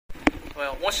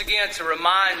Well, once again, to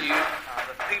remind you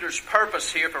of Peter's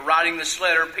purpose here for writing this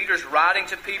letter, Peter's writing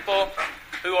to people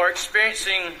who are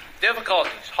experiencing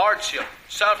difficulties, hardship,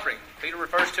 suffering. Peter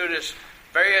refers to it as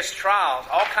various trials,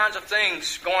 all kinds of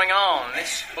things going on.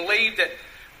 It's believed that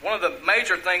one of the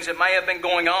major things that may have been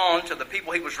going on to the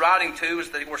people he was writing to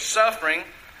is that they were suffering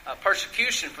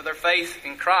persecution for their faith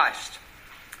in Christ.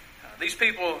 These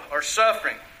people are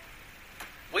suffering.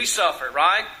 We suffer,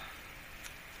 right?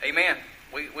 Amen.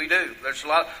 We do.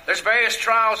 There's various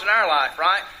trials in our life,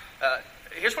 right?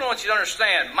 Here's what I want you to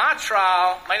understand. My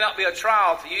trial may not be a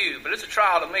trial to you, but it's a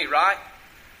trial to me, right?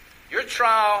 Your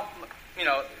trial,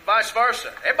 vice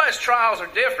versa. Everybody's trials are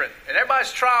different, and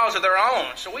everybody's trials are their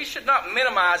own. So we should not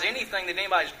minimize anything that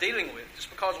anybody's dealing with just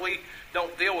because we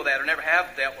don't deal with that or never have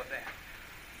dealt with that.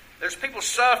 There's people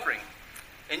suffering.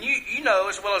 And you know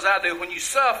as well as I do, when you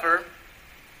suffer,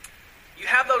 you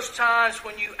have those times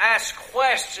when you ask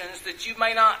questions that you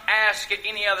may not ask at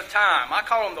any other time. I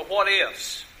call them the what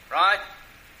ifs, right?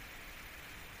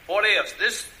 What ifs?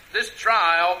 This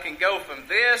trial can go from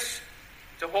this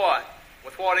to what?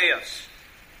 With what ifs.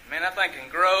 Man, that thing can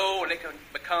grow and it can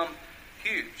become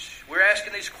huge. We're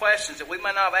asking these questions that we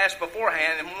may not have asked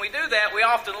beforehand, and when we do that, we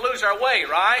often lose our way,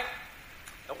 right?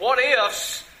 The what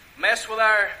ifs mess with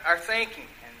our thinking,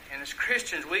 and as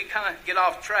Christians, we kind of get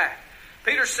off track.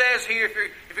 Peter says here,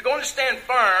 if you're going to stand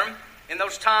firm in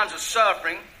those times of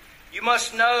suffering, you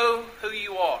must know who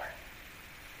you are.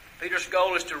 Peter's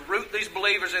goal is to root these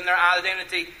believers in their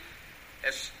identity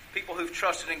as people who've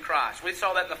trusted in Christ. We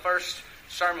saw that in the first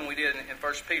sermon we did in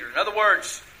 1 Peter. In other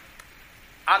words,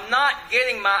 I'm not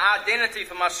getting my identity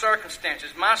from my circumstances.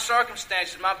 My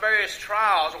circumstances, my various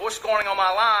trials, or what's going on in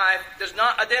my life does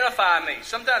not identify me.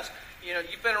 Sometimes,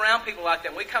 you've been around people like that,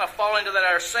 and we kind of fall into that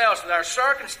ourselves, that our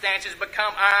circumstances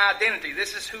become our identity.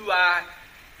 This is who I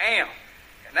am.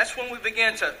 And that's when we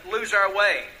begin to lose our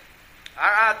way.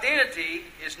 Our identity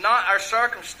is not our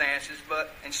circumstances,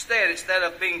 but instead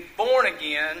of being born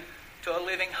again to a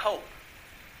living hope.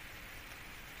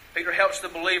 Peter helps the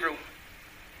believer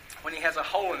when he has a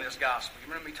hole in his gospel.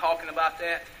 You remember me talking about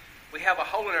that? We have a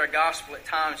hole in our gospel at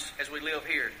times as we live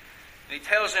here. And he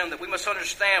tells them that we must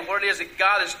understand what it is that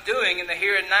God is doing in the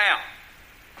here and now.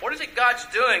 What is it God's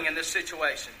doing in this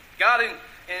situation? God,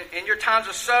 in your times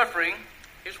of suffering,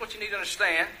 here's what you need to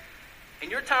understand. In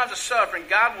your times of suffering,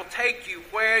 God will take you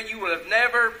where you would have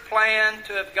never planned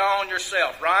to have gone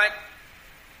yourself, right?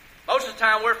 Most of the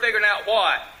time we're figuring out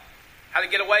what? How to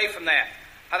get away from that.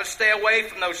 How to stay away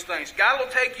from those things. God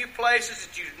will take you places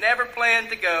that you've never planned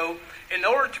to go in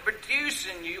order to produce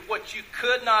in you what you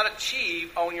could not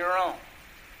achieve on your own.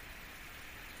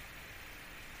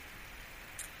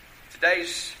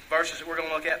 Today's verses that we're going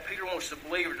to look at, Peter wants the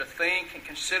believer to think and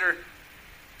consider.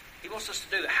 He wants us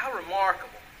to do that. How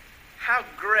remarkable, how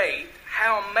great,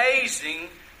 how amazing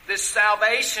this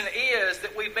salvation is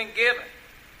that we've been given.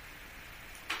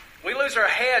 We lose our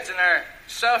heads in our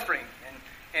suffering,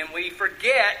 and we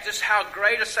forget just how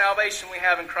great a salvation we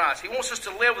have in Christ. He wants us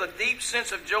to live with a deep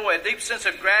sense of joy, a deep sense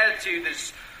of gratitude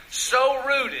that's so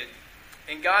rooted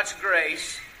in God's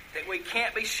grace that we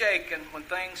can't be shaken when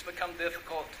things become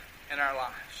difficult in our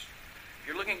lives. If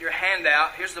you're looking at your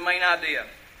handout, here's the main idea.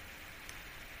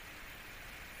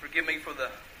 Forgive me for the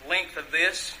length of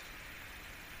this.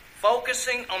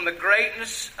 Focusing on the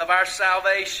greatness of our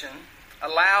salvation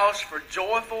allows for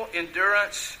joyful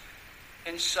endurance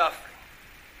in suffering.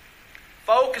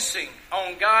 Focusing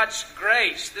on God's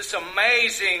grace, this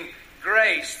amazing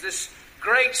grace, this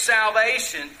great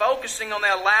salvation, focusing on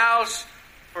that allows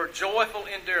for joyful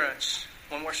endurance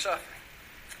when we're suffering.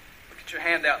 Look at your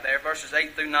handout there, verses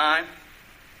 8 through 9.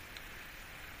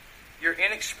 Your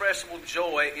inexpressible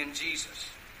joy in Jesus.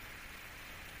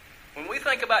 When we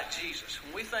think about Jesus,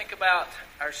 when we think about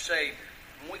our Savior,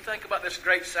 when we think about this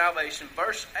great salvation,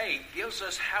 verse 8 gives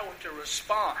us how to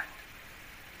respond.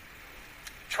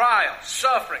 Trials,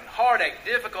 suffering, heartache,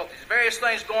 difficulties, various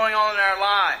things going on in our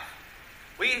life.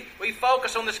 We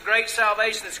focus on this great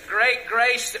salvation, this great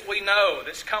grace that we know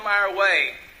that's come our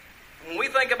way. When we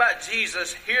think about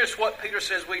Jesus, here's what Peter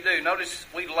says we do. Notice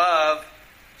we love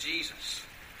Jesus.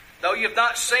 Though you've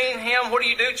not seen Him, what do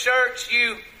you do, church?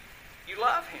 You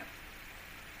love Him.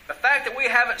 The fact that we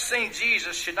haven't seen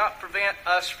Jesus should not prevent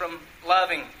us from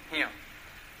loving Him.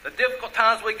 The difficult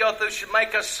times we go through should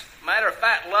make us, matter of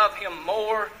fact, love Him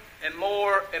more and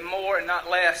more and more and not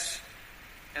less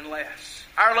and less.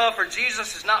 Our love for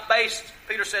Jesus is not based,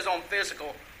 Peter says, on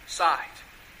physical sight.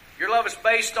 Your love is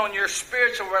based on your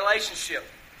spiritual relationship.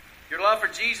 Your love for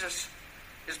Jesus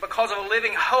is because of a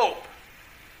living hope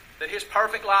that His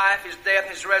perfect life, His death,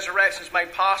 His resurrection is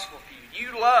made possible for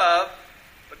you. You love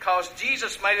because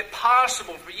Jesus made it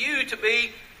possible for you to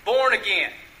be born again.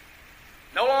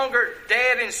 No longer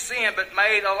dead in sin, but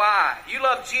made alive. You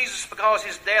love Jesus because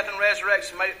His death and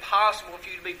resurrection made it possible for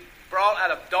you to be brought out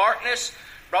of darkness,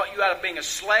 brought you out of being a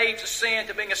slave to sin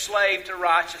to being a slave to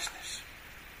righteousness.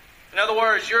 In other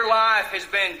words, your life has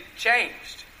been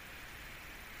changed.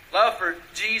 Love for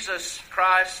Jesus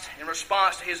Christ in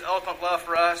response to His ultimate love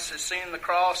for us as seen in the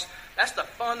cross, that's the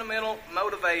fundamental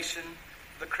motivation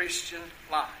of the Christian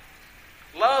life.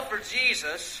 Love for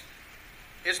Jesus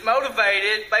is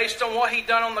motivated based on what He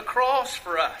done on the cross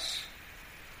for us.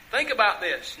 Think about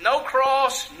this. No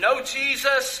cross, no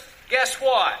Jesus. Guess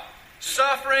what?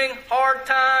 Suffering, hard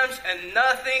times, and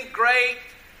nothing great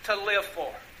to live for.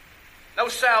 No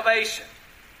salvation.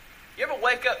 You ever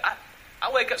wake up?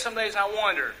 I wake up some days and I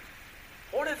wonder,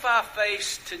 what if I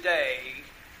faced today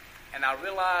and I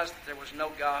realized that there was no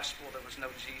gospel, there was no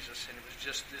Jesus, and it was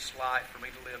just this life for me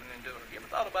to live and endure? You ever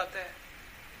thought about that?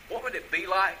 What would it be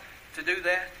like to do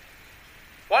that?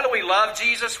 Why do we love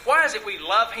Jesus? Why is it we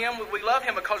love Him? We love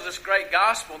Him because of this great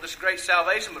gospel, this great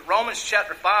salvation. But Romans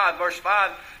chapter 5, verse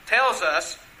 5 tells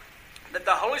us that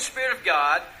the Holy Spirit of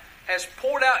God has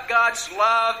poured out God's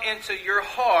love into your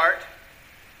heart,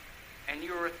 and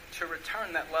you are to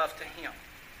return that love to Him.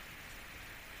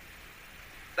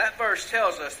 That verse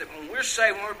tells us that when we're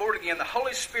saved, when we're born again, the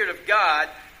Holy Spirit of God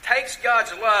takes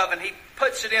God's love and He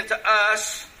puts it into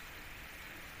us.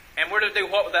 And we're to do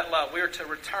what with that love? We're to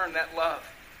return that love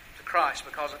to Christ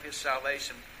because of His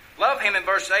salvation. Love Him in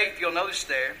verse 8, if you'll notice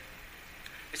there,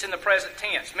 it's in the present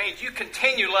tense. It means you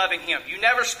continue loving Him. You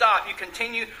never stop. You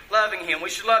continue loving Him. We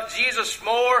should love Jesus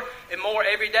more and more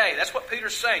every day. That's what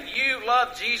Peter's saying. You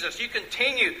love Jesus. You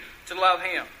continue to love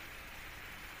Him.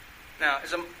 Now,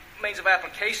 as a means of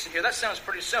application here, that sounds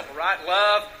pretty simple, right?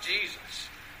 Love Jesus.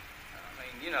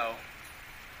 I mean, how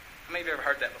many of you ever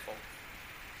heard that before?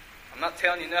 I'm not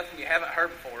telling you nothing you haven't heard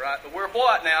before, right? But we're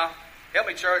what now? Help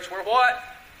me, church. We're what?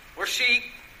 We're sheep.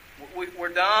 We're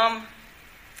dumb.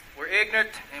 We're ignorant.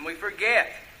 And we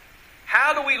forget.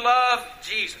 How do we love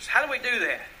Jesus? How do we do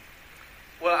that?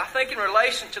 Well, I think in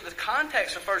relation to the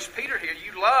context of 1 Peter here,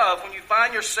 you love when you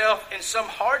find yourself in some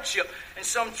hardship, in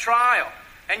some trial,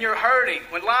 and you're hurting.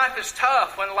 When life is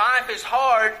tough, when life is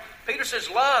hard, Peter says,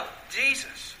 love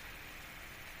Jesus.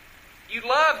 You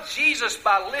love Jesus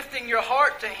by lifting your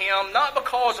heart to Him, not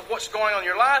because of what's going on in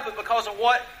your life, but because of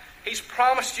what He's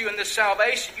promised you in this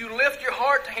salvation. You lift your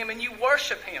heart to Him and you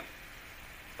worship Him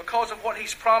because of what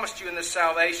He's promised you in this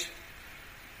salvation.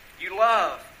 You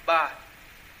love by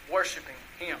worshiping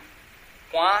Him.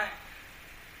 Why?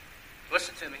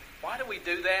 Listen to me. Why do we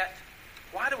do that?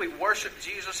 Why do we worship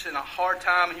Jesus in a hard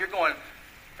time? And you're going,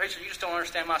 preacher, you just don't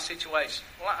understand my situation.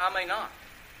 Well, I may not,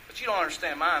 but you don't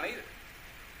understand mine either.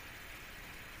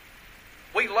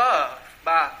 We love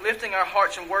by lifting our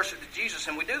hearts in worship to Jesus,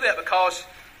 and we do that because,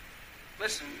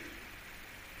 listen,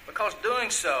 because doing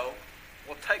so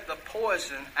will take the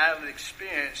poison out of the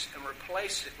experience and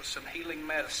replace it with some healing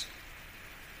medicine.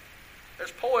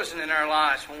 There's poison in our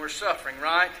lives when we're suffering,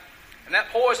 right? And that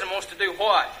poison wants to do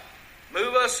what?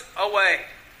 Move us away.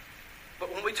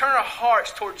 But when we turn our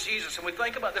hearts toward Jesus and we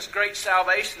think about this great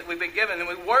salvation that we've been given and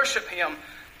we worship Him,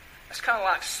 that's kind of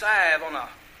like salve on a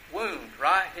wound,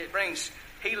 right? It brings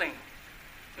healing.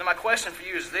 Now my question for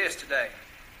you is this today.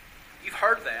 You've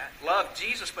heard that. Love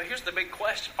Jesus, but here's the big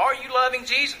question. Are you loving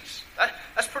Jesus?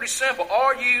 That's pretty simple.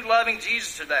 Are you loving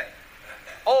Jesus today?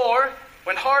 Or,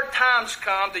 when hard times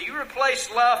come, do you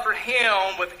replace love for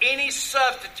Him with any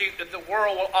substitute that the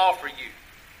world will offer you?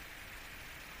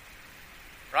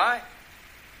 Right?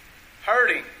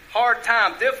 Hurting, hard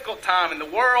time, difficult time, and the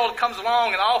world comes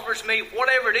along and offers me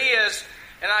whatever it is,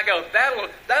 and I go,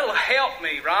 that'll help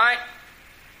me, right?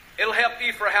 It'll help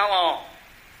you for how long?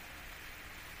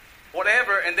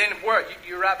 Whatever, and then what?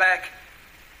 You're right back.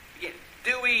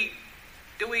 Do we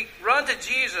run to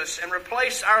Jesus and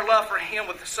replace our love for Him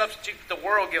with the substitute that the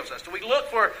world gives us? Do we look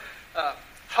for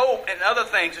hope in other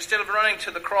things instead of running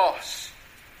to the cross?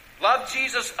 Love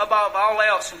Jesus above all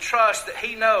else and trust that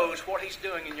He knows what He's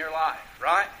doing in your life,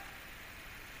 right?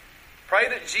 Pray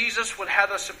that Jesus would have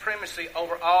the supremacy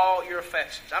over all your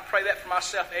affections. I pray that for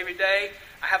myself every day.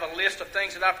 I have a list of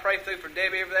things that I pray through for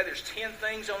Debbie every day. There's 10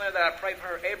 things on there that I pray for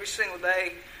her every single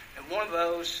day. And one of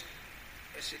those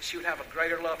is that she would have a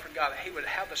greater love for God. That He would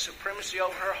have the supremacy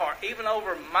over her heart, even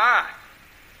over my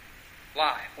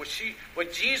life.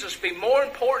 Would Jesus be more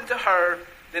important to her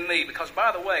than me? Because,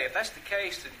 by the way, if that's the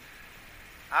case, then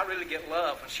I really get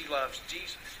love when she loves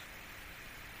Jesus.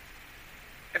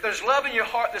 If there's love in your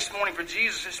heart this morning for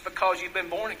Jesus, it's because you've been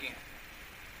born again.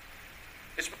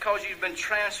 It's because you've been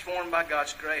transformed by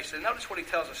God's grace. And notice what He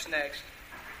tells us next.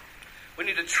 We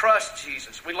need to trust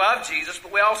Jesus. We love Jesus,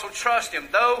 but we also trust Him.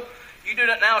 Though you do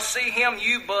not now see Him,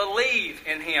 you believe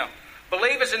in Him.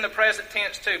 Believe is in the present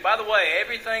tense too. By the way,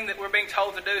 everything that we're being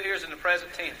told to do here is in the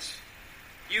present tense.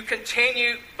 You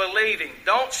continue believing.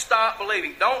 Don't stop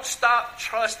believing. Don't stop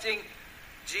trusting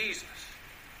Jesus.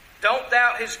 Don't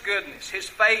doubt His goodness, His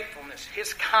faithfulness,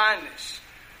 His kindness.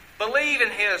 Believe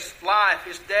in His life,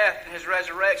 His death, and His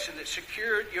resurrection that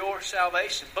secured your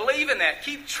salvation. Believe in that.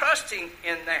 Keep trusting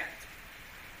in that.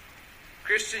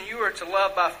 Christian, you are to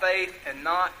love by faith and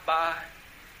not by...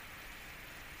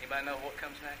 Anybody know what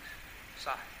comes next?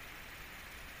 Sight.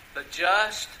 The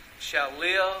just shall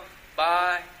live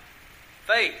by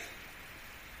faith.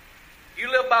 You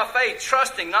live by faith,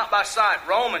 trusting, not by sight.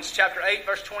 Romans chapter 8,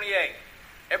 verse 28.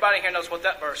 Everybody here knows what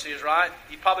that verse is, right?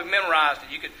 You probably memorized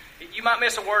it. You might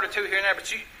miss a word or two here and there,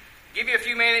 but give you a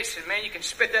few minutes and man, you can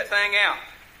spit that thing out.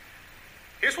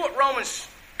 Here's what Romans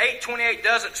 8:28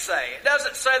 doesn't say. It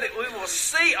doesn't say that we will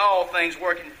see all things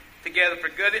working together for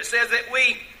good. It says that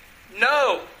we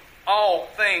know all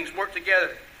things work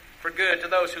together for good to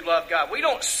those who love God. We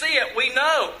don't see it, we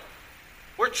know.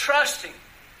 We're trusting,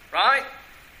 right?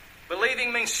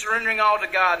 Believing means surrendering all to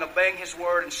God and obeying His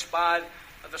word in spite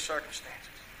of the circumstances.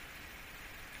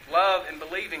 Love and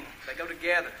believing, they go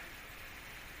together.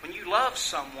 When you love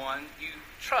someone, you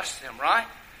trust them, right?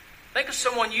 Think of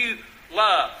someone you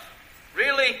love.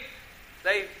 Really,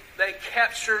 they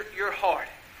capture your heart.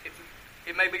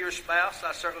 It may be your spouse.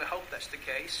 I certainly hope that's the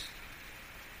case.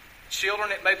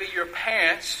 Children, it may be your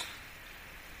parents.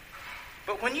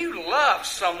 But when you love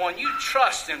someone, you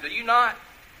trust them, do you not?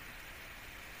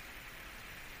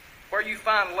 Where you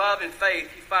find love and faith,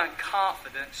 you find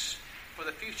confidence for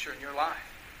the future in your life.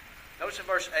 Notice in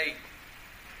verse 8,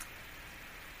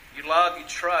 you love, you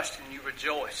trust, and you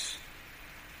rejoice.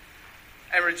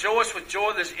 And rejoice with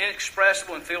joy that is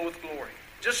inexpressible and filled with glory.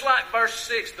 Just like verse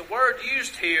 6, the word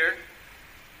used here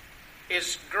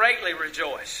is greatly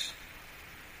rejoice.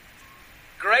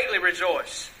 Greatly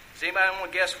rejoice. Does anybody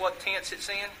want to guess what tense it's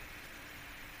in?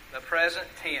 The present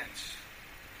tense.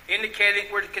 Indicating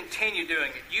we're to continue doing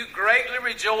it. You greatly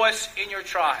rejoice in your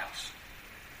trials.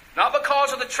 Not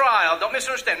because of the trial, don't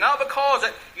misunderstand. Not because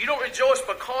that you don't rejoice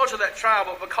because of that trial,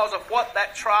 but because of what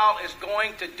that trial is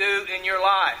going to do in your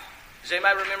life. Does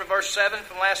anybody remember verse 7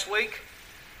 from last week?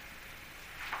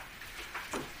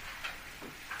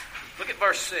 Look at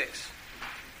verse 6.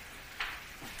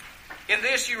 In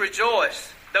this you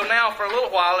rejoice, though now for a little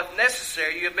while, if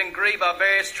necessary, you have been grieved by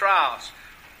various trials.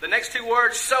 The next two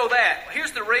words, so that.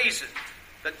 Here's the reason.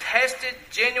 The tested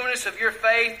genuineness of your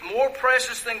faith, more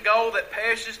precious than gold that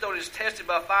perishes, though it is tested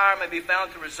by fire, may be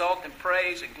found to result in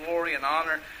praise and glory and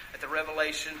honor at the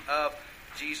revelation of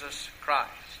Jesus Christ.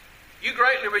 You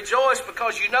greatly rejoice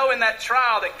because you know in that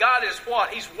trial that God is what?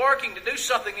 He's working to do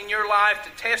something in your life to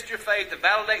test your faith, to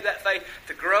validate that faith,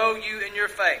 to grow you in your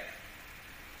faith.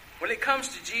 When it comes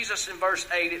to Jesus in verse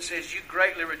 8, it says, you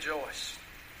greatly rejoice.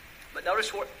 But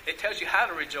notice what it tells you how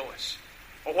to rejoice,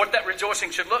 or what that rejoicing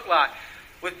should look like.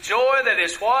 With joy that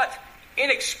is what?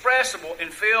 Inexpressible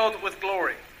and filled with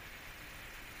glory.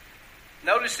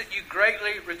 Notice that you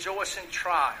greatly rejoice in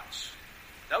trials.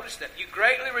 Notice that. You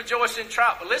greatly rejoice in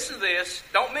trials. But listen to this.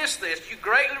 Don't miss this. You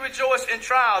greatly rejoice in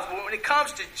trials. But when it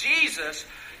comes to Jesus,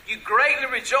 you greatly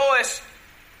rejoice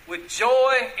with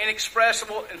joy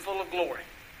inexpressible and full of glory.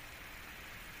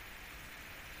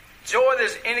 Joy that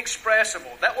is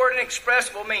inexpressible. That word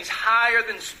inexpressible means higher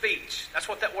than speech. That's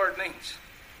what that word means.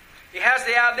 It has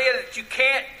the idea that you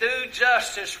can't do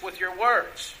justice with your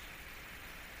words.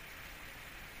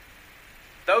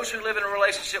 Those who live in a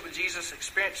relationship with Jesus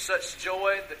experience such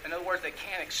joy that, in other words, they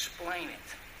can't explain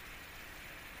it.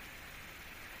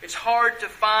 It's hard to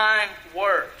find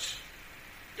words.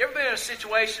 You ever been in a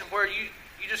situation where you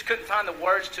just couldn't find the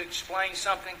words to explain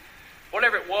something?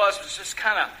 Whatever it was just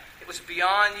kind of, it was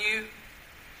beyond you.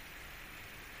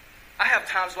 I have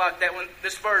times like that when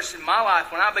this verse in my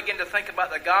life, when I begin to think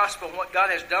about the gospel and what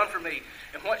God has done for me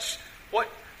and what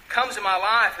comes in my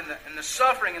life and the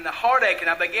suffering and the heartache, and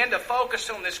I begin to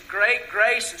focus on this great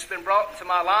grace that's been brought into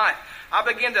my life. I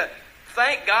begin to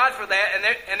thank God for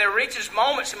that, and there reaches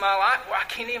moments in my life where I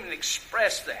can't even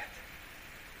express that.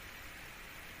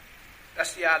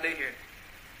 That's the idea here.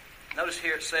 Notice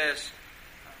here it says,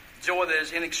 joy that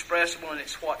is inexpressible, and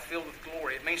it's what? Filled with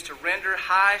glory. It means to render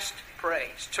highest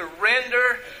praise. To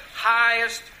render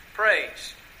highest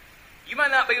praise. You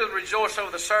might not be able to rejoice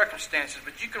over the circumstances,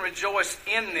 but you can rejoice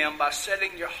in them by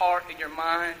setting your heart and your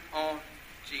mind on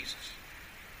Jesus.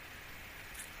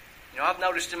 You know, I've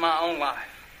noticed in my own life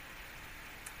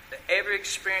that every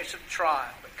experience of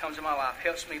trial that comes in my life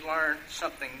helps me learn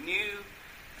something new,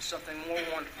 There's something more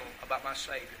wonderful about my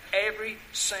Savior. Every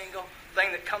single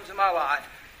thing that comes in my life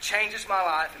changes my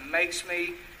life and makes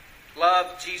me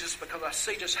love Jesus because I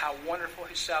see just how wonderful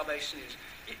His salvation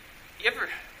is. You ever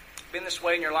been this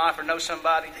way in your life or know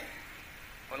somebody?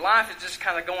 When life is just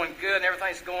kind of going good and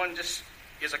everything's going just,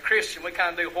 as a Christian, we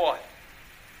kind of do what?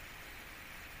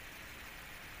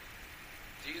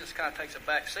 Jesus kind of takes a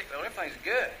back seat. Well, everything's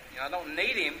good. I don't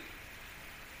need Him.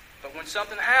 But when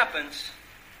something happens,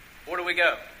 where do we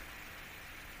go?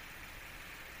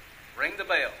 Ring the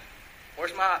bell.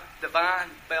 Where's my divine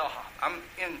bellhop? I'm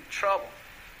in trouble.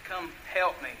 Come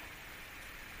help me.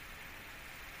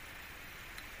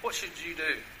 What should you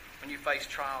do when you face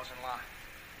trials in life?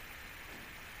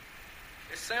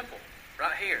 It's simple.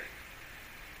 Right here.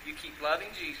 You keep loving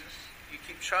Jesus. You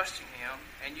keep trusting Him.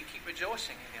 And you keep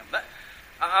rejoicing in Him.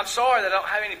 I'm sorry that I don't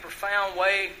have any profound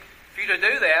way for you to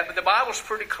do that, but the Bible's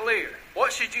pretty clear.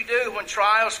 What should you do when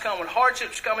trials come, when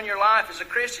hardships come in your life as a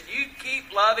Christian? You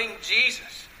keep loving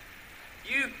Jesus.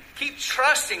 You keep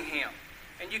trusting Him,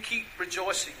 and you keep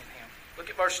rejoicing in Him. Look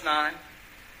at verse 9.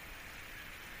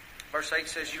 Verse 8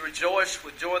 says, you rejoice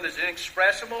with joy that is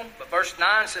inexpressible. But verse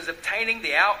 9 says, obtaining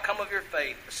the outcome of your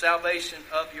faith, the salvation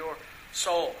of your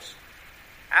souls.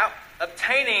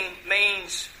 Obtaining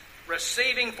means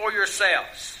receiving for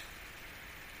yourselves.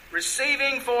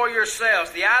 Receiving for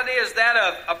yourselves. The idea is that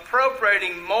of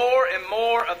appropriating more and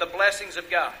more of the blessings of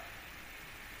God.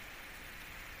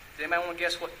 Does anybody want to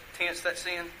guess what tense that's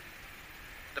in?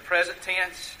 The present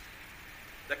tense.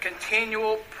 The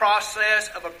continual process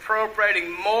of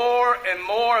appropriating more and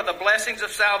more of the blessings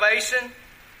of salvation.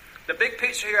 The big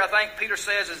picture here, I think Peter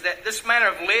says, is that this manner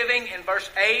of living in verse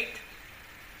 8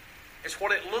 is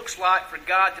what it looks like for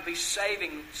God to be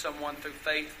saving someone through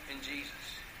faith in Jesus.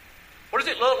 What does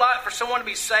it look like for someone to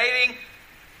be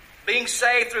being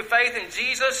saved through faith in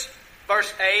Jesus?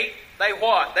 Verse 8, they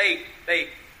what? They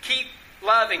keep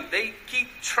loving, they keep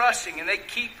trusting, and they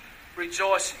keep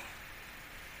rejoicing.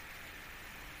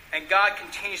 And God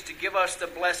continues to give us the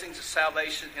blessings of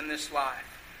salvation in this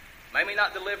life. Maybe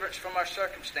not deliverance from our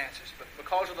circumstances, but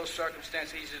because of those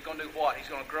circumstances, He's going to do what? He's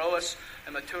going to grow us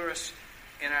and mature us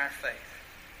in our faith.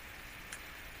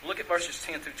 Look at verses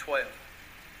 10 through 12.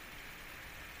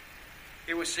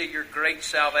 Here we see your great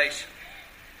salvation.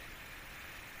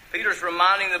 Peter's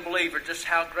reminding the believer just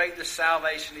how great the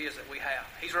salvation is that we have.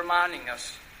 He's reminding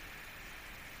us.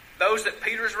 Those that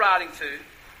Peter's writing to,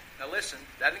 now listen,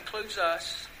 that includes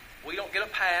us. We don't get a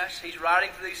pass. He's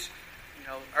writing to these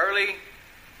early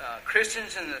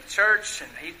Christians in the church,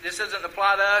 and this doesn't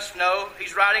apply to us. No,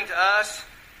 he's writing to us.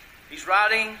 He's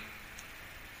writing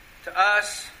to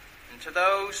us and to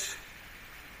those,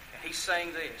 and he's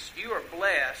saying this. You are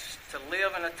blessed to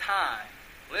live in a time,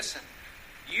 listen,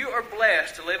 you are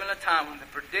blessed to live in a time when the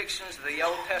predictions of the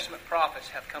Old Testament prophets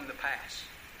have come to pass.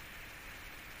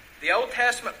 The Old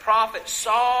Testament prophets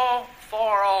saw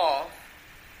far off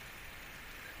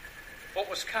what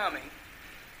was coming.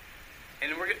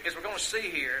 And as we're going to see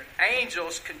here,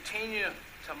 angels continue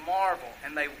to marvel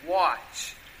and they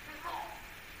watch.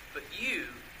 But you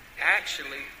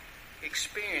actually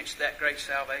experienced that great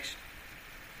salvation.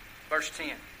 Verse 10.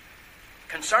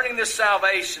 Concerning this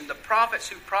salvation, the prophets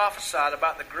who prophesied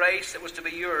about the grace that was to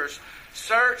be yours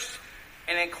searched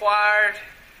and inquired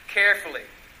carefully.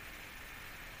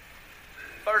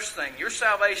 First thing, your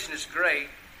salvation is great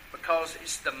because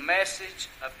it's the message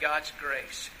of God's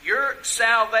grace. Your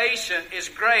salvation is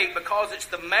great because it's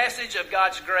the message of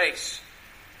God's grace.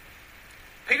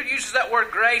 Peter uses that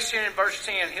word grace here in verse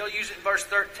 10. He'll use it in verse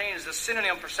 13 as a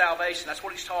synonym for salvation. That's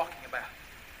what he's talking about.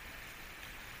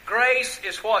 Grace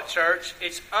is what, church?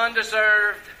 It's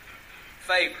undeserved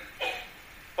favor.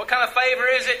 What kind of favor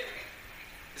is it?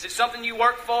 Is it something you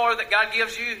work for that God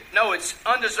gives you? No, it's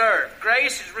undeserved.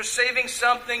 Grace is receiving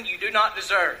something you do not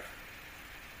deserve.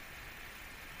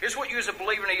 Here's what you as a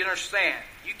believer need to understand.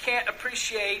 You can't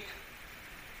appreciate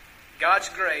God's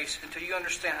grace until you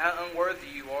understand how unworthy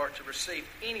you are to receive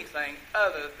anything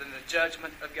other than the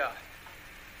judgment of God.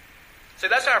 See,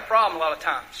 that's our problem a lot of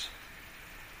times.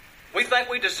 We think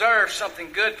we deserve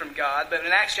something good from God, but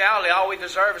in actuality, all we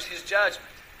deserve is His judgment.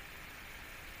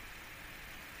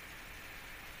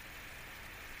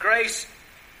 Grace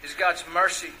is God's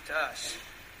mercy to us.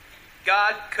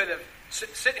 God could have,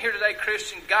 sitting here today,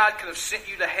 Christian, God could have sent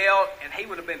you to hell, and He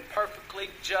would have been perfectly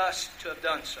just to have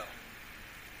done so.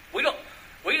 We don't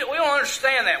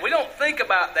understand that. We don't think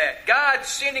about that. God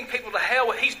sending people to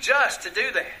hell, He's just to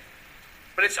do that.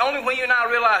 But it's only when you and I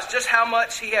realize just how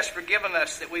much He has forgiven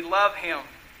us that we love Him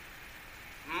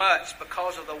much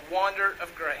because of the wonder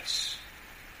of grace.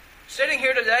 Sitting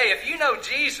here today, if you know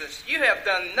Jesus, you have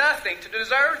done nothing to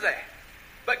deserve that.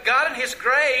 But God in His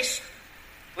grace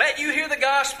let you hear the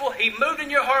gospel. He moved in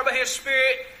your heart by His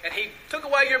Spirit, and He took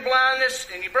away your blindness,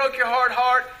 and He broke your hard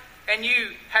heart, and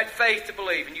you had faith to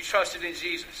believe, and you trusted in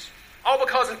Jesus. All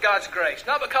because of God's grace.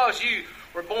 Not because you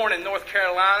were born in North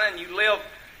Carolina and you live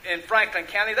in Franklin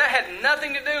County. That had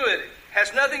nothing to do with it.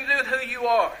 Has nothing to do with who you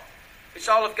are. It's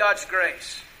all of God's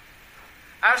grace.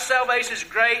 Our salvation is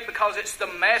great because it's the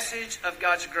message of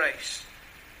God's grace.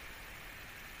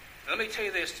 Let me tell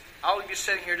you this, all of you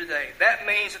sitting here today, that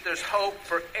means that there's hope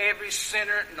for every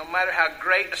sinner, no matter how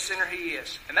great a sinner he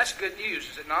is. And that's good news,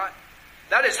 is it not?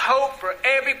 That is hope for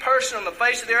every person on the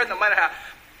face of the earth, no matter how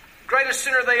great a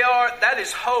sinner they are. That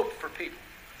is hope for people.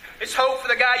 It's hope for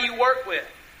the guy you work with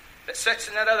that sits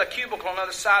in that other cubicle on the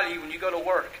other side of you when you go to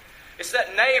work. It's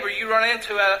that neighbor you run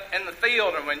into in the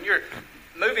field or when you're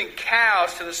moving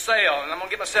cows to the sale. And I'm going to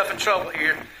get myself in trouble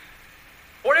here.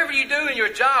 Whatever you do in your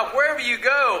job, wherever you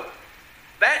go,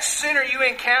 that sinner you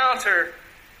encounter,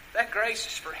 that grace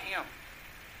is for him.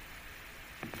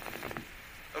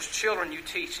 Those children you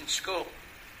teach in school,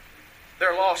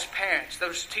 their lost parents,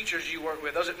 those teachers you work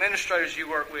with, those administrators you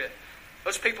work with,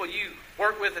 those people you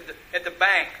work with at the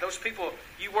bank, those people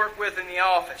you work with in the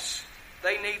office,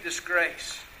 they need this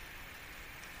grace.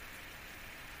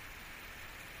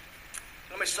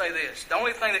 Let me say this. The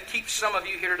only thing that keeps some of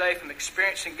you here today from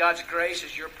experiencing God's grace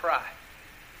is your pride.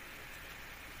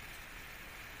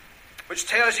 Which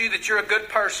tells you that you're a good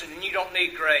person and you don't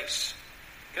need grace.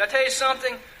 Can I tell you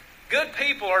something? Good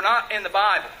people are not in the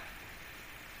Bible.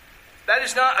 That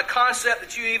is not a concept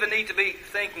that you even need to be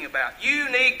thinking about. You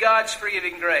need God's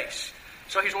forgiving grace.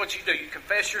 So here's what you do. You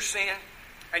confess your sin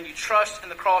and you trust in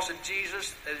the cross of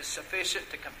Jesus that is sufficient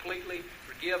to completely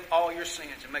forgive all your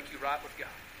sins and make you right with God.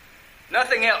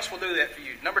 Nothing else will do that for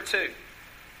you. Number 2,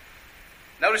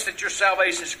 notice that your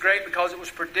salvation is great because it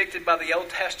was predicted by the Old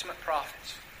Testament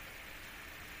prophets.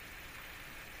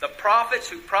 The prophets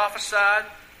who prophesied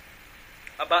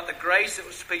about the grace that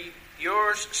was to be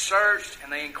yours searched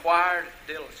and they inquired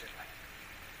diligently.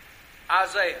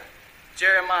 Isaiah,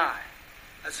 Jeremiah,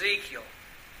 Ezekiel,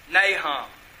 Nahum,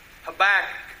 Habakkuk,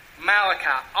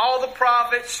 Malachi, all the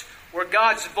prophets were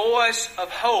God's voice of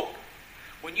hope.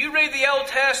 When you read the Old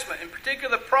Testament, in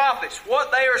particular the prophets,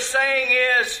 what they are saying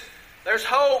is there's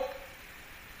hope,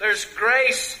 there's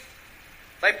grace.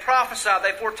 They prophesied,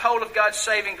 they foretold of God's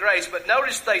saving grace. But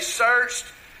notice they searched.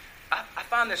 I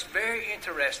find this very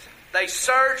interesting. They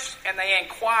searched and they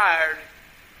inquired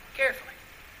carefully.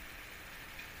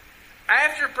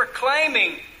 After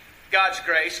proclaiming God's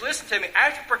grace, listen to me,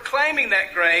 after proclaiming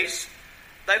that grace,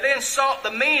 they then sought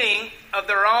the meaning of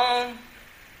their own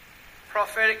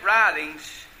prophetic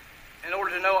writings in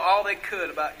order to know all they could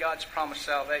about God's promised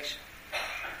salvation.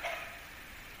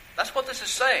 That's what this is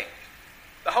saying.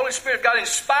 The Holy Spirit of God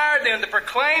inspired them to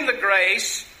proclaim the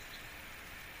grace,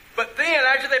 but then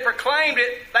after they proclaimed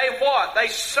it, they what? They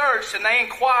searched and they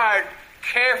inquired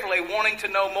carefully, wanting to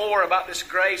know more about this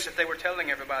grace that they were telling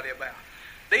everybody about.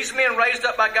 These men raised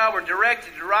up by God were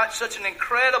directed to write such an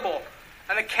incredible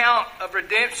an account of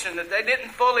redemption that they didn't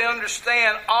fully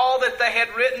understand all that they had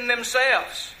written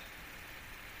themselves.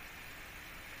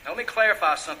 Now, let me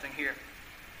clarify something here.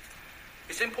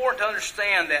 It's important to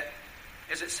understand that,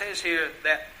 as it says here,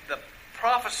 that the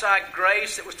prophesied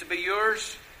grace that was to be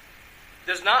yours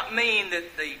does not mean that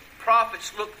the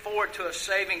prophets looked forward to a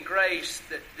saving grace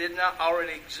that did not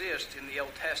already exist in the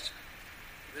Old Testament.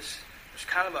 There's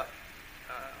kind of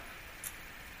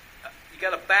you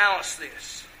got to balance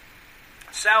this.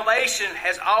 Salvation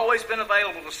has always been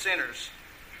available to sinners,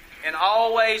 and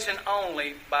always and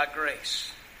only by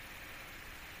grace.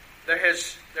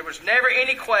 There was never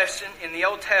any question in the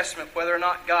Old Testament whether or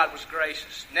not God was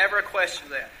gracious. Never a question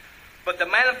of that. But the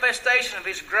manifestation of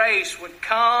His grace would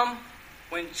come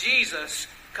when Jesus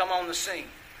come on the scene.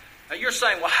 Now you're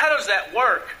saying, well, how does that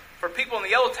work for people in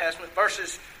the Old Testament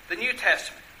versus the New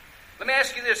Testament? Let me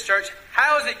ask you this, church.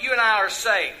 How is it you and I are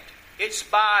saved? It's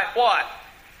by what?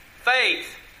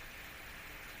 Faith.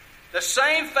 The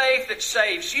same faith that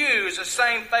saves you is the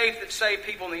same faith that saved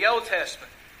people in the Old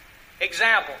Testament.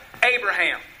 Example,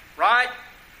 Abraham, right?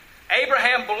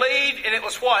 Abraham believed and it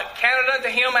was what? Counted unto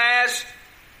him as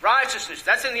righteousness.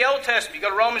 That's in the Old Testament. You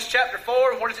go to Romans chapter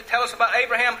 4, and what does it tell us about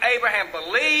Abraham? Abraham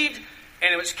believed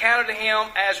and it was counted to him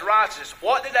as righteousness.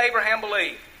 What did Abraham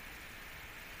believe?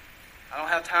 I don't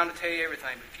have time to tell you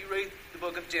everything, but if you read the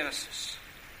book of Genesis,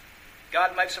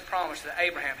 God makes a promise to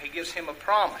Abraham. He gives him a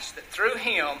promise that through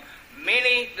him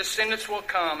many descendants will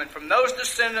come, and from those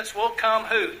descendants will come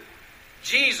who?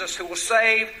 Jesus, who will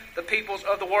save the peoples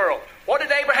of the world. What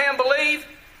did Abraham believe?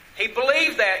 He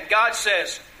believed that, and God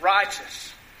says,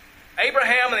 righteous.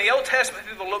 Abraham and the Old Testament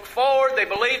people look forward, they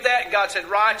believe that, and God said,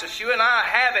 righteous. You and I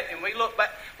have it, and we look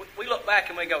back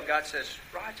and we go, God says,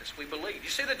 righteous, we believe. You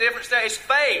see the difference there? It's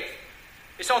faith.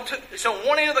 It's on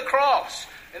one end of the cross,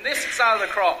 and this side of the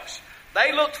cross.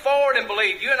 They looked forward and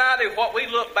believed. You and I do what we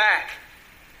look back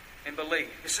and believe.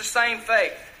 It's the same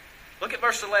faith. Look at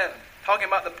verse 11, talking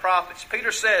about the prophets.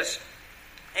 Peter says,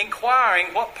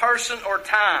 inquiring what person or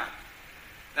time.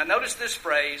 Now notice this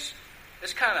phrase.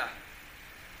 This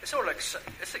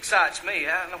excites me.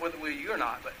 I don't know whether you or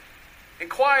not, but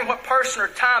inquiring what person or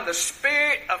time the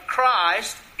Spirit of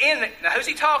Christ in it. Now who's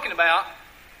he talking about?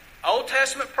 Old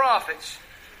Testament prophets.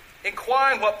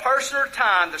 Inquiring what person or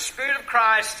time the Spirit of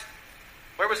Christ,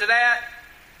 where was it at?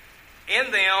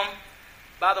 In them.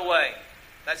 By the way,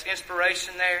 that's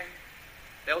inspiration there.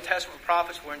 The Old Testament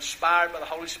prophets were inspired by the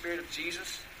Holy Spirit of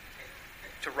Jesus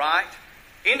to write,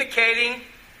 indicating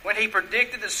when he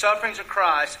predicted the sufferings of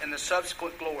Christ and the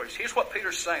subsequent glories. Here's what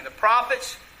Peter's saying. The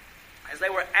prophets, as they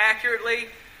were accurately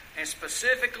and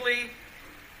specifically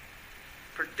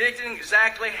predicting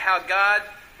exactly how God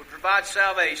would provide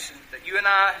salvation that you and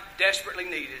I desperately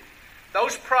needed,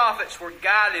 those prophets were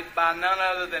guided by none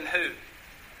other than who?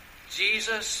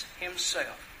 Jesus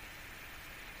himself.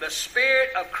 The Spirit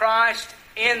of Christ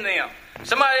in them.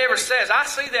 Somebody ever says, I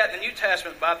see that in the New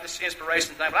Testament about this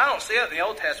inspiration thing, but I don't see it in the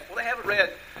Old Testament. Well, they haven't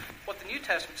read what the New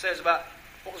Testament says about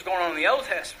what was going on in the Old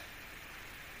Testament.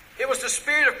 It was the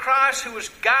Spirit of Christ who was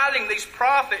guiding these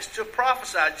prophets to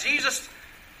prophesy. Jesus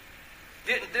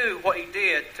didn't do what he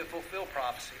did to fulfill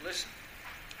prophecy. Listen,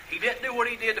 he didn't do what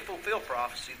he did to fulfill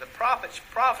prophecy. The prophets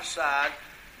prophesied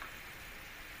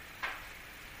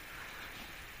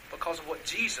because of what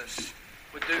Jesus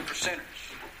would do for sinners.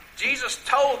 Jesus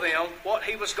told them what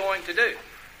he was going to do.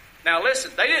 Now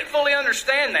listen, they didn't fully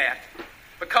understand that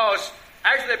because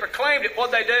after they proclaimed it,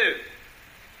 what did they do?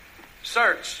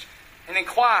 Searched and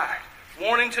inquired,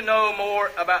 wanting to know more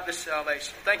about this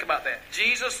salvation. Think about that.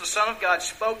 Jesus, the Son of God,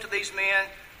 spoke to these men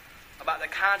about the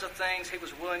kinds of things he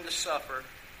was willing to suffer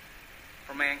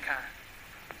for mankind.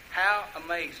 How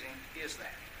amazing is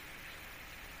that?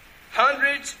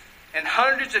 Hundreds and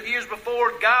hundreds of years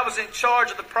before, God was in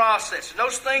charge of the process. And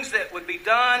those things that would be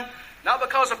done, not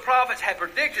because the prophets had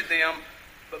predicted them,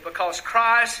 but because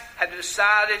Christ had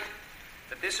decided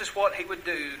that this is what he would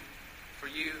do for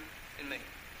you and me.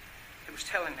 He was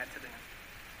telling that to them.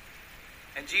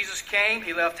 And Jesus came,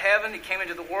 he left heaven, he came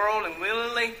into the world and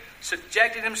willingly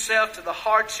subjected himself to the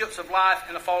hardships of life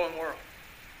in a fallen world.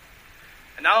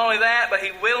 And not only that, but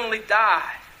he willingly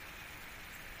died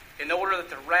in order that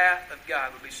the wrath of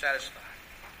God would be satisfied.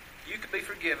 You could be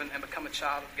forgiven and become a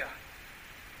child of God.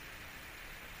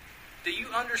 Do you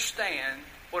understand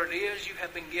what it is you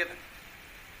have been given?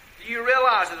 Do you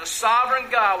realize that the sovereign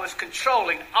God was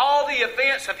controlling all the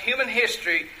events of human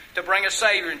history to bring a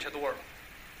Savior into the world?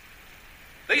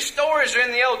 These stories are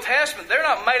in the Old Testament. They're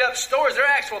not made up stories. They're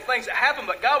actual things that happened,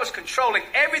 but God was controlling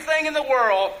everything in the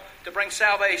world to bring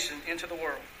salvation into the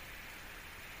world.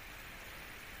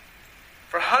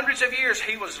 For hundreds of years,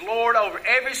 he was Lord over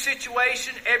every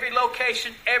situation, every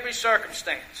location, every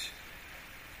circumstance.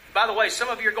 By the way, some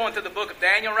of you are going through the book of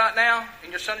Daniel right now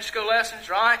in your Sunday school lessons,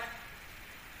 right?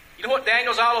 You know what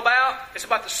Daniel's all about? It's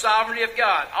about the sovereignty of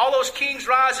God. All those kings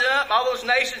rising up, all those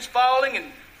nations falling and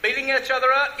beating each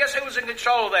other up. Guess who was in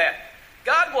control of that?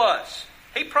 God was.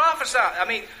 He prophesied.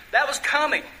 That was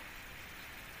coming.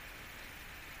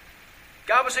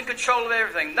 God was in control of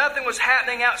everything. Nothing was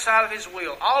happening outside of his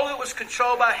will. All of it was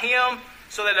controlled by him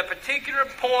so that at a particular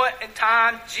point in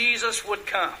time, Jesus would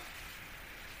come.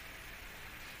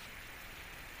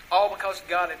 All because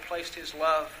God had placed his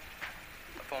love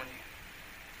upon you.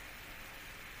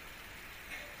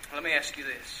 Let me ask you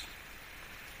this.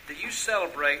 Do you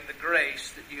celebrate the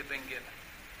grace that you have been given?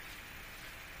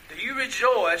 Do you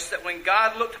rejoice that when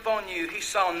God looked upon you, he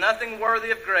saw nothing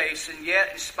worthy of grace, and yet,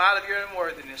 in spite of your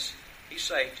unworthiness, he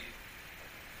saved you?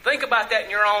 Think about that in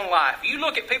your own life. You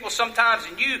look at people sometimes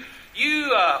and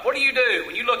what do you do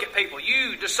when you look at people?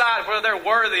 You decide whether they're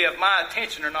worthy of my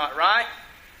attention or not, right?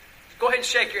 Go ahead and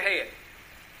shake your head.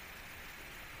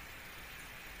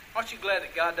 Aren't you glad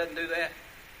that God doesn't do that?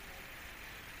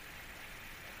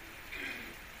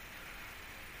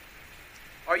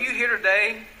 Are you here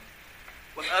today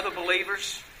with other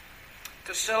believers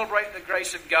to celebrate the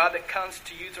grace of God that comes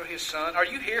to you through his Son? Are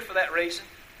you here for that reason?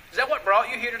 Is that what brought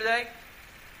you here today?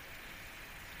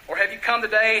 Or have you come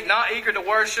today not eager to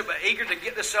worship, but eager to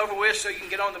get this over with so you can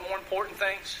get on to more important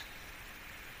things?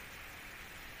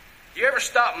 Do you ever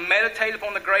stop and meditate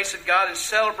upon the grace of God and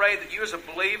celebrate that you as a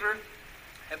believer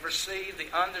have received the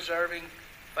undeserving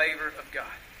favor of God?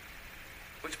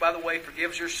 Which, by the way,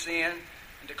 forgives your sin,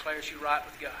 and declares you right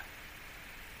with God?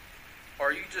 Or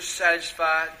are you just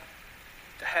satisfied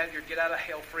to have your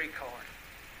get-out-of-hell-free card?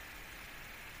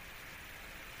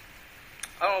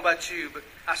 I don't know about you, but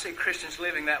I see Christians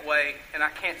living that way, and I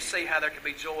can't see how there could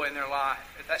be joy in their life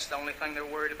if that's the only thing they're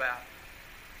worried about.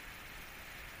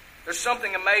 There's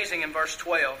something amazing in verse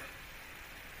 12.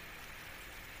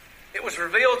 It was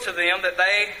revealed to them that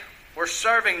they were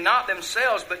serving not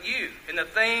themselves but you in the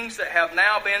things that have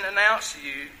now been announced to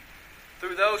you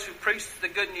through those who preached the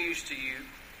good news to you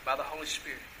by the Holy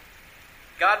Spirit.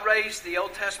 God raised the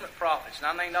Old Testament prophets, and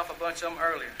I named off a bunch of them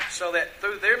earlier, so that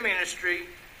through their ministry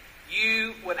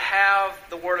you would have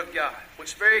the Word of God,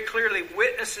 which very clearly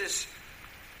witnesses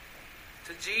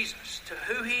to Jesus, to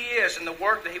who He is and the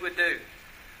work that He would do.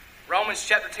 Romans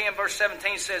chapter 10 verse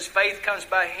 17 says, faith comes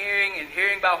by hearing, and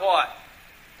hearing by what?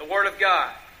 The Word of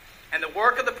God. And the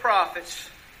work of the prophets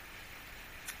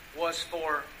was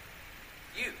for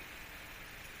you.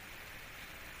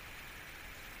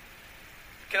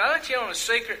 Can I let you in on a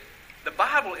secret? The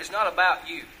Bible is not about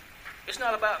you. It's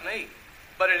not about me.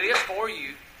 But it is for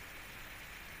you.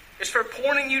 It's for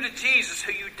pointing you to Jesus,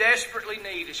 who you desperately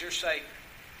need as your Savior.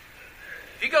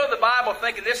 If you go to the Bible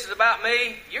thinking this is about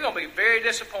me, you're going to be very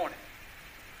disappointed.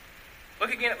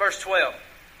 Look again at verse 12.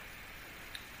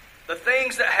 The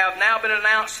things that have now been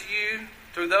announced to you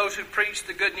through those who preach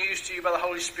the good news to you by the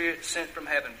Holy Spirit sent from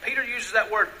heaven. Peter uses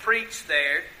that word preach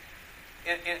there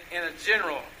in a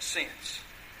general sense.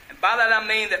 And by that I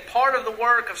mean that part of the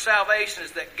work of salvation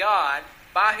is that God,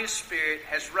 by His Spirit,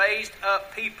 has raised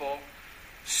up people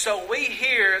so we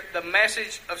hear the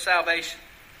message of salvation.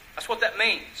 That's what that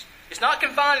means. It's not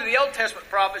confined to the Old Testament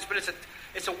prophets, but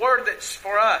it's a word that's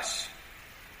for us.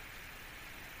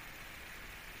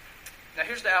 Now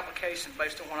here's the application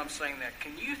based on what I'm saying there.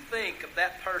 Can you think of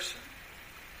that person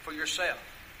for yourself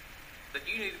that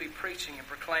you need to be preaching and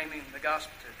proclaiming the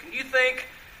gospel to? Can you think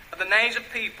of the names of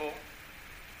people,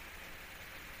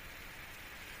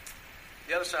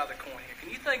 the other side of the coin here, can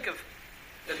you think of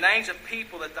the names of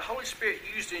people that the Holy Spirit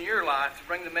used in your life to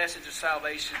bring the message of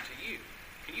salvation to you?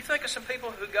 Can you think of some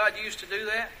people who God used to do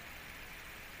that?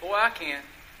 Boy, I can.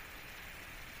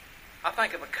 I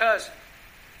think of a cousin.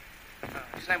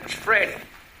 His name was Freddie.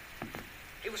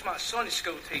 He was my Sunday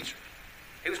school teacher.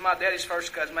 He was my daddy's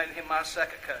first cousin, making him my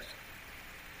second cousin.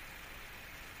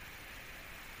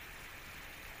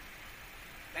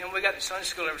 Man, when we got to Sunday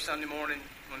school every Sunday morning,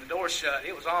 when the door shut,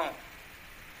 it was on.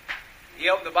 He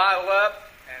opened the Bible up,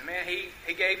 and man,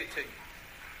 he gave it to you.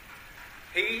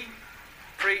 He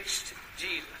preached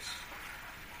Jesus.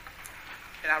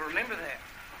 And I remember that.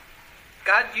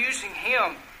 God using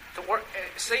him to work.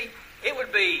 See, it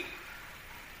would be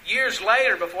years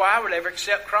later before I would ever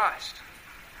accept Christ.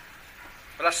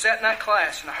 But I sat in that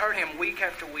class and I heard him week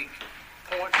after week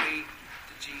point me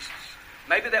to Jesus.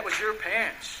 Maybe that was your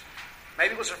parents.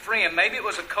 Maybe it was a friend. Maybe it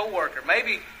was a coworker.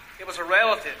 Maybe it was a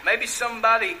relative. Maybe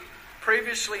somebody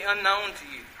previously unknown to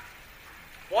you.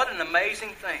 What an amazing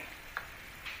thing.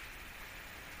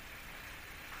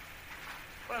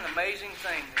 What an amazing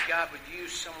thing that God would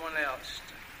use someone else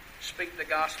to speak the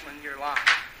gospel in your life.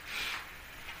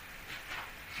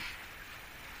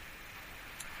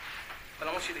 But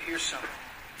I want you to hear something.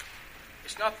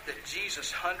 It's not that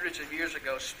Jesus hundreds of years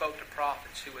ago spoke to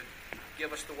prophets who would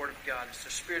give us the Word of God. It's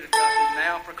the Spirit of God who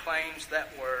now proclaims that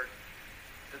Word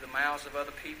through the mouths of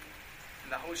other people.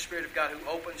 And the Holy Spirit of God who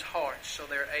opens hearts so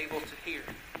they're able to hear.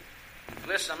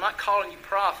 Listen, I'm not calling you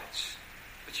prophets,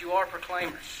 but you are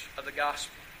proclaimers of the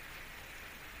gospel.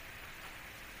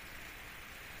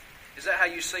 Is that how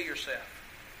you see yourself?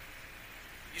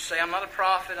 You say, I'm not a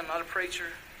prophet, I'm not a preacher.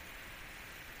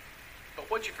 But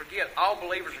what you forget, all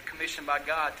believers are commissioned by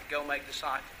God to go make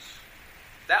disciples.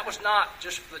 That was not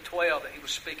just for the 12 that he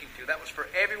was speaking to. That was for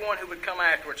everyone who would come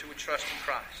afterwards who would trust in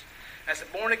Christ. As a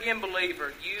born-again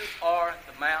believer, you are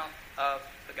the mouth of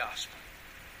the gospel.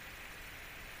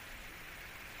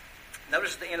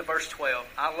 Notice the end of verse 12.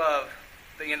 I love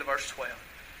the end of verse 12.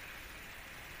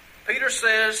 Peter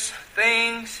says,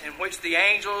 things in which the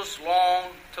angels long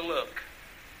to look.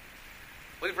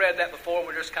 We've read that before and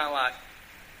we're just kind of like,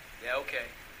 yeah, okay.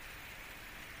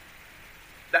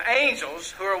 The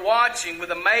angels who are watching with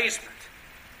amazement,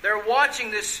 they're watching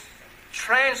this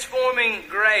transforming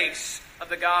grace of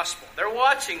the gospel. They're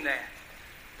watching that.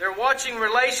 They're watching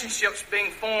relationships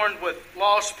being formed with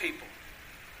lost people.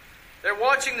 They're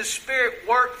watching the Spirit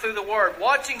work through the Word,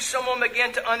 watching someone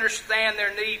begin to understand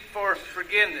their need for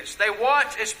forgiveness. They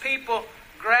watch as people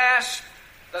grasp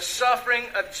the suffering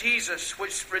of Jesus,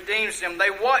 which redeems them. They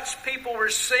watch people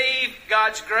receive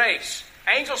God's grace.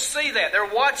 Angels see that.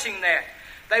 They're watching that.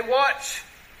 They watch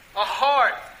a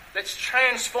heart that's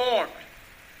transformed.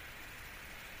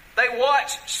 They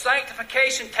watch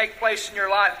sanctification take place in your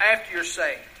life after you're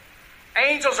saved.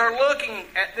 Angels are looking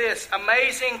at this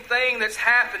amazing thing that's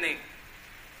happening.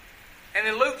 And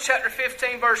in Luke chapter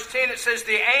 15, verse 10, it says,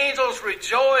 the angels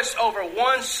rejoice over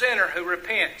one sinner who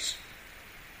repents.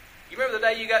 You remember the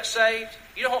day you got saved?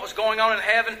 You know what was going on in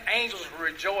heaven? Angels were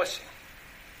rejoicing.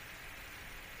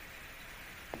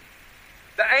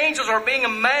 The angels are being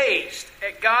amazed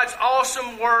at God's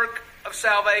awesome work of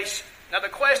salvation. Now the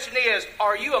question is,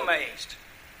 are you amazed?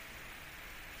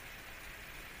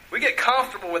 We get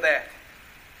comfortable with that.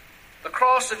 The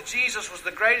cross of Jesus was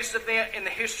the greatest event in the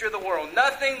history of the world.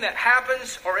 Nothing that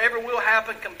happens or ever will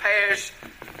happen compares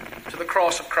to the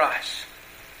cross of Christ.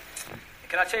 And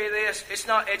can I tell you this? It's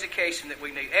not education that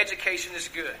we need. Education is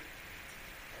good.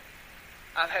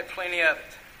 I've had plenty of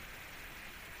it.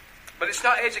 But it's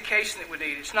not education that we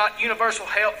need. It's not universal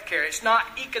health care. It's not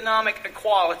economic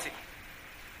equality.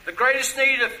 The greatest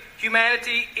need of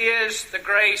humanity is the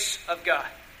grace of God.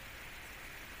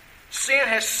 Sin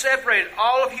has separated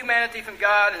all of humanity from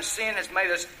God, and sin has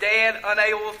made us dead,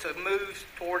 unable to move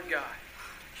toward God.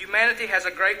 Humanity has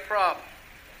a great problem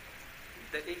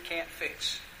that it can't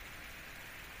fix.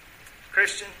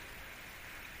 Christian,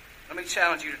 let me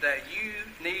challenge you today. You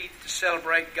need to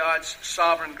celebrate God's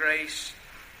sovereign grace,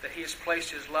 that He has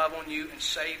placed His love on you and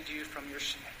saved you from your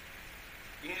sin.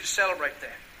 You need to celebrate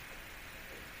that.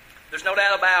 There's no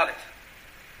doubt about it.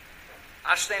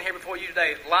 I stand here before you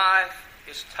today. Life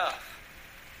is tough.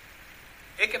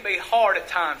 It can be hard at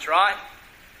times, right?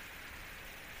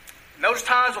 And those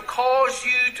times will cause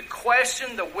you to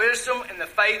question the wisdom and the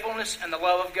faithfulness and the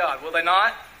love of God, will they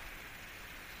not?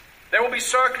 There will be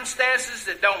circumstances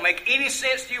that don't make any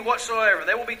sense to you whatsoever.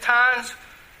 There will be times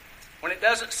when it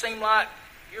doesn't seem like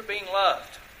you're being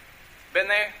loved. Been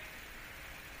there?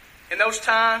 In those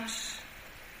times,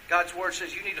 God's Word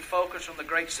says you need to focus on the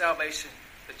great salvation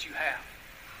that you have.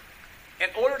 In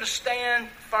order to stand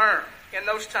firm in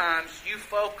those times, you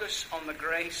focus on the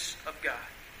grace of God.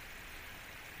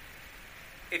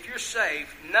 If you're saved,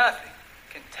 nothing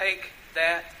can take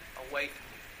that away from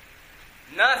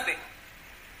you. Nothing.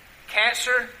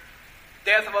 Cancer,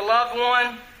 death of a loved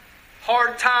one,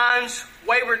 hard times,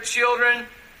 wayward children,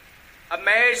 a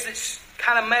marriage that's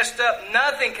kind of messed up,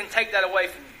 nothing can take that away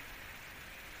from you.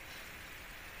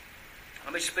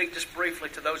 Let me speak just briefly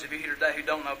to those of you here today who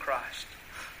don't know Christ.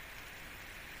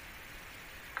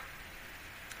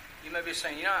 You may be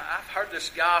saying, I've heard this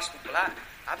gospel, but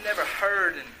I've never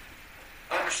heard and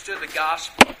understood the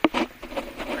gospel,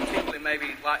 particularly maybe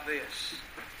like this.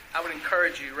 I would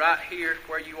encourage you right here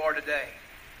where you are today,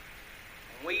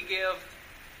 when we give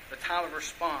the time of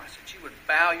response, that you would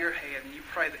bow your head and you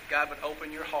pray that God would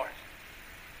open your heart.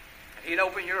 And He'd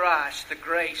open your eyes to the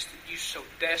grace that you so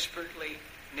desperately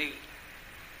need.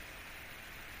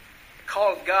 The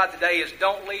call of God today is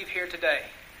don't leave here today.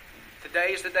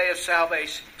 Today is the day of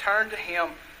salvation. Turn to Him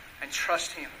and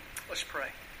trust Him. Let's pray.